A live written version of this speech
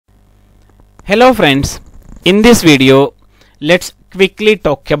Hello friends, in this video let's quickly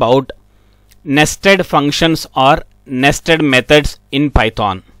talk about nested functions or nested methods in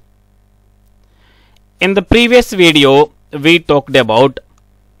Python. In the previous video we talked about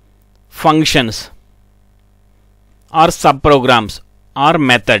functions or subprograms or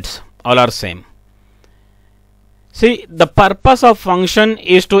methods, all are same. See, the purpose of function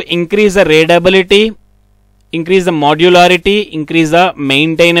is to increase the readability, increase the modularity, increase the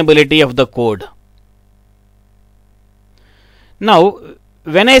maintainability of the code. Now,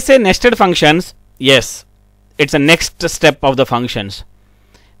 when I say nested functions, yes, it's a next step of the functions.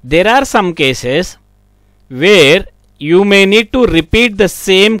 There are some cases where you may need to repeat the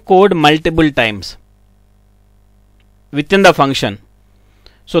same code multiple times within the function.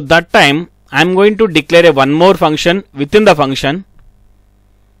 So that time I am going to declare one more function within the function.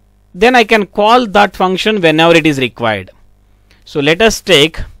 Then I can call that function whenever it is required. So let us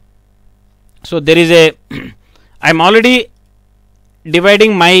take, so there is a I am already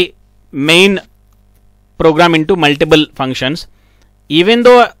dividing my main program into multiple functions. Even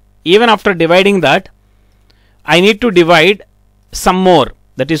after dividing that, I need to divide some more,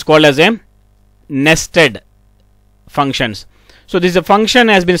 that is called as a nested functions. So this is a function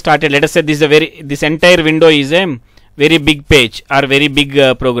has been started. Let us say this entire window is a very big page or very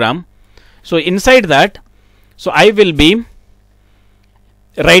big program. So inside that, so I will be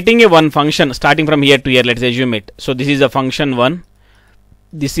writing a one function starting from here to here. Let's assume it. So this is a function 1.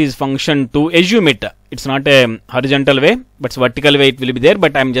 This is function 2. Assume it. It's not a horizontal way, but vertical way it will be there.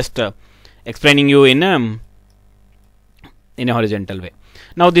 But I'm just explaining you in a horizontal way.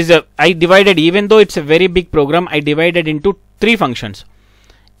 Now this is I divided, even though it's a very big program, I divided into 3 functions.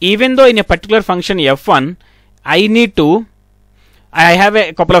 Even though in a particular function f1, I have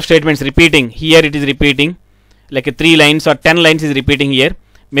a couple of statements repeating. Here it is repeating like 3 lines or 10 lines is repeating here.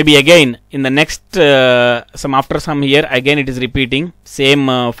 Maybe again in the next after some here again it is repeating same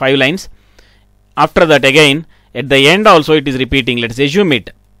 5 lines. After that again at the end also it is repeating. Let's assume it.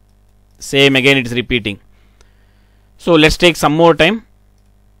 Same again it is repeating. So let's take some more time.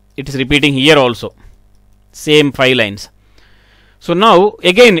 It is repeating here also. Same 5 lines. So now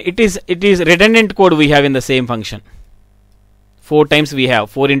again it is redundant code we have in the same function. 4 times we have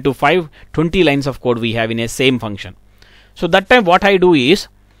 4 into 5, 20 lines of code we have in a same function. So that time what I do is,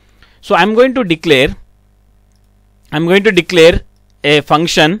 so I'm going to declare a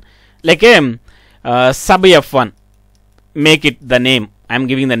function like a sub f1. Make it the name. I'm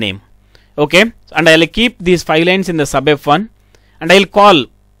giving the name. Okay, and I'll keep these 5 lines in the sub f1, and I'll call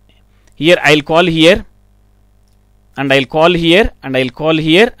here. I'll call here, and I'll call here, and I'll call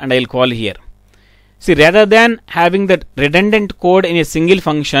here, and I'll call here. See, rather than having that redundant code in a single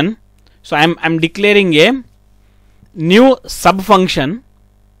function, so I'm declaring a new sub function,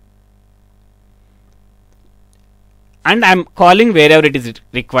 and I'm calling wherever it is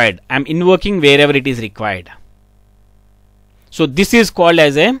required. I'm invoking wherever it is required. So this is called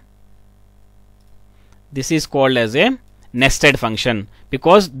as a nested function,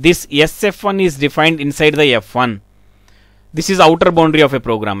 because this sf1 is defined inside the f1. This is outer boundary of a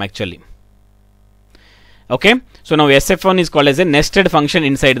program actually. Okay, so now sf1 is called as a nested function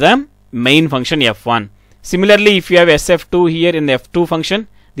inside the main function f1. Similarly, if you have sf2 here in the f2 function,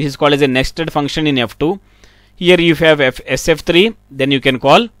 this is called as a nested function in f2. Here if you have sf3, then you can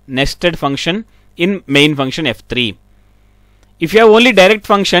call nested function in main function f3. If you have only direct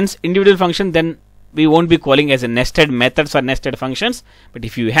functions, individual function, then we won't be calling as a nested methods or nested functions. But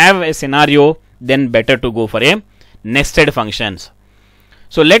if you have a scenario, then better to go for a nested functions.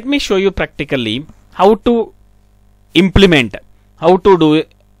 So let me show you practically how to implement, how to do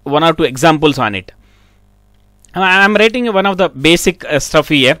 1 or 2 examples on it. I am writing one of the basic stuff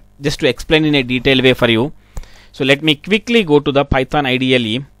here just to explain in a detailed way for you. So let me quickly go to the Python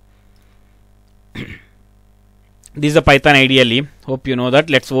IDLE. This is the Python IDLE. Hope you know that.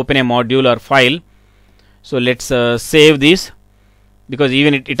 Let's open a module or file. So let's save this, because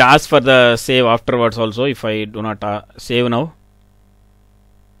even it asks for the save afterwards also if I do not save now.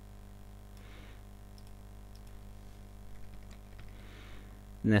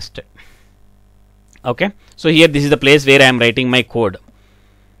 Nested. Okay, so here this is the place where I am writing my code.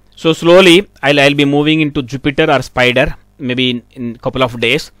 So slowly I'll be moving into Jupyter or Spyder maybe in couple of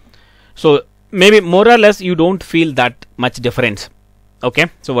days. So maybe more or less you don't feel that much difference. Okay,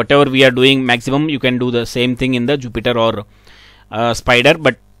 so whatever we are doing, maximum you can do the same thing in the Jupyter or Spyder,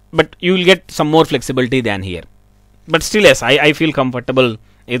 but you will get some more flexibility than here. But still, yes, I feel comfortable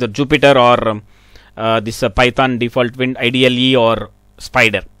either Jupyter or this Python default wind IDLE or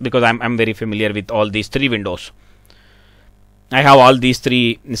Spyder, because I'm very familiar with all these 3 windows. I have all these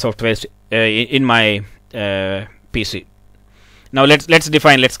three softwares in my PC. Now let's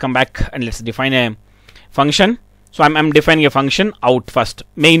define. Let's come back and let's define a function. So I'm defining a function out first.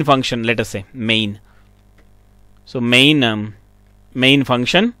 Main function. Let us say main. So main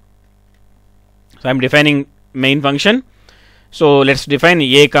function. So I'm defining main function. So let's define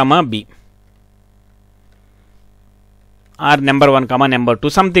a comma b, or number 1 comma number 2,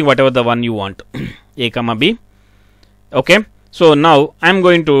 something, whatever the one you want. A comma b. Okay. So now I'm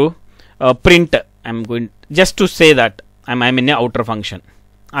going to print. I'm going just to say that I'm in a outer function,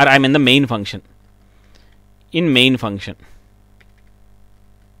 or I'm in the main function. In main function.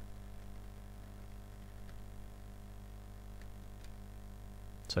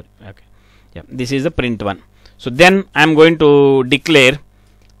 Sorry. Okay. Yeah. This is the print one. So then I'm going to declare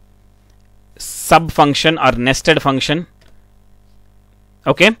sub function or nested function.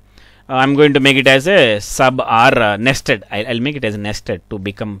 Okay. I'm going to make it as a sub or nested. I'll make it as nested to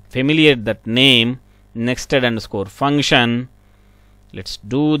become familiar that name, nested underscore function. Let's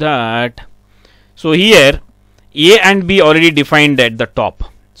do that. So here a and b already defined at the top,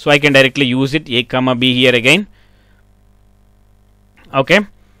 so I can directly use it, a comma b here again. Okay.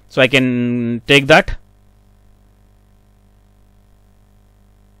 So I can take that.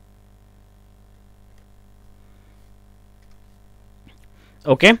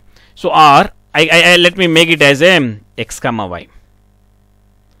 Okay. So or I let me make it as a x comma y.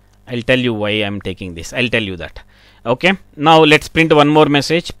 I'll tell you why I'm taking this. I'll tell you that. Okay. Now let's print one more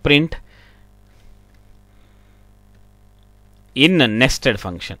message. Print in a nested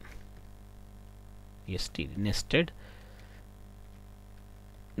function. Yes,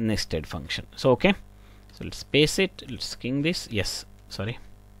 nested function. So okay. So let's paste it. Let's king this. Yes. Sorry.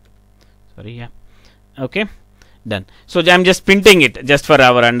 Yeah. Okay. Done. So I'm just printing it just for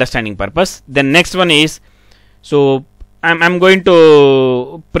our understanding purpose. Then next one is, so I'm going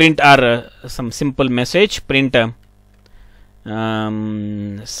to print our some simple message. Print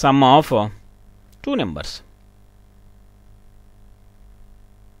sum of two numbers.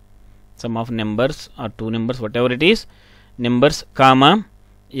 Sum of numbers or two numbers, whatever it is. Numbers comma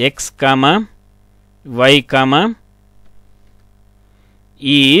x comma y comma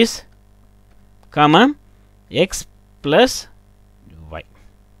is comma x plus y.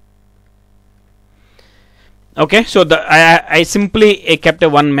 Okay. So the I simply kept a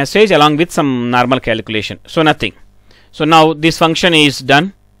one message along with some normal calculation. So nothing. So now this function is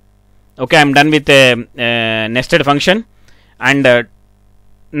done. Okay. I'm done with a nested function, and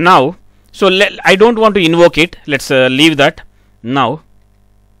now so I don't want to invoke it. Let's leave that. Now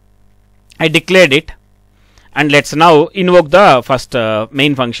I declared it, and let's now invoke the first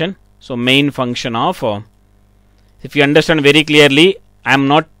main function. So main function of if you understand very clearly,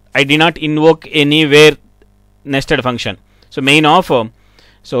 I did not invoke anywhere nested function. So main of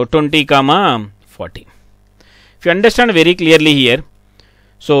so 20 comma 40. If you understand very clearly here,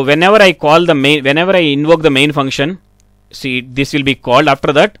 so whenever I invoke the main function, see this will be called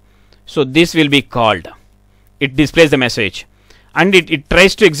after that. So this will be called. It displays the message, and it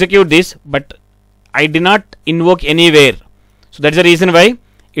tries to execute this, but I did not invoke anywhere. So that's the reason why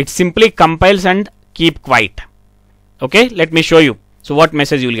it simply compiles and keep quiet. Okay, let me show you. So what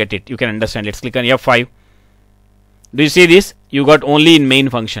message you will get it? You can understand. Let's click on F5. Do you see this? You got only in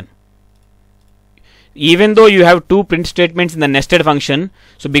main function. Even though you have two print statements in the nested function,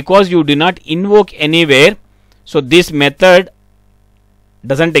 so because you do not invoke anywhere, so this method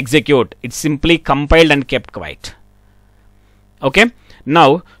doesn't execute. It's simply compiled and kept quiet. Okay.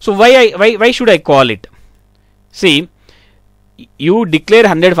 Now, so why should I call it? See, you declare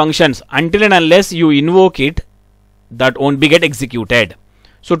 100 functions until and unless you invoke it, that won't be get executed.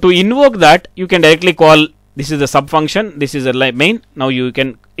 So to invoke that, you can directly call, this is the sub function, this is a main. Now you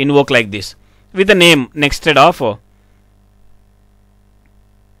can invoke like this with the name nested of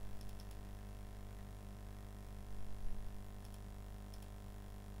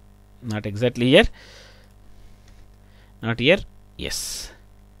not exactly here, not here. Yes,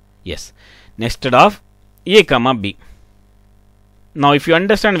 nested of a comma b. Now if you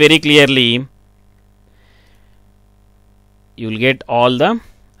understand very clearly, you will get all the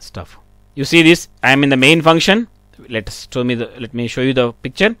stuff. You see this, I am in the main function. Let me show you the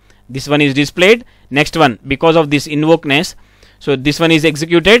picture. This one is displayed. Next one, because of this invokeness, so this one is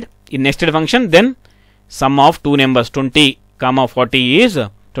executed in nested function. Then sum of two numbers 20 comma 40 is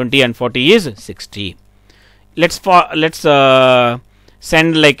 20 and 40 is 60. Let's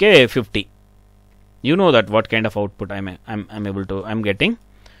send like a 50. You know that what kind of output I'm getting.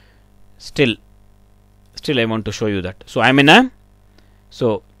 Still I want to show you that. So I'm in a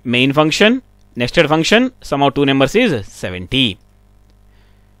main function, nested function, sum of two numbers is 70.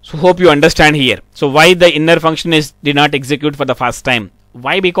 So hope you understand here. So why the inner function did not execute for the first time?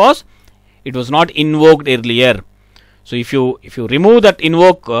 Why? Because it was not invoked earlier. So if you remove that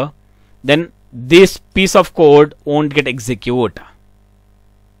invoke, then this piece of code won't get execute.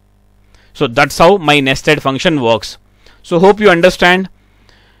 So that's how my nested function works. So hope you understand.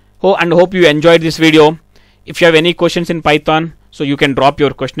 And hope you enjoyed this video. If you have any questions in Python, so you can drop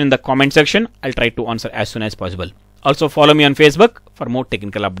your question in the comment section. I'll try to answer as soon as possible. Also follow me on Facebook for more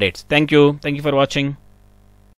technical updates. Thank you. Thank you for watching.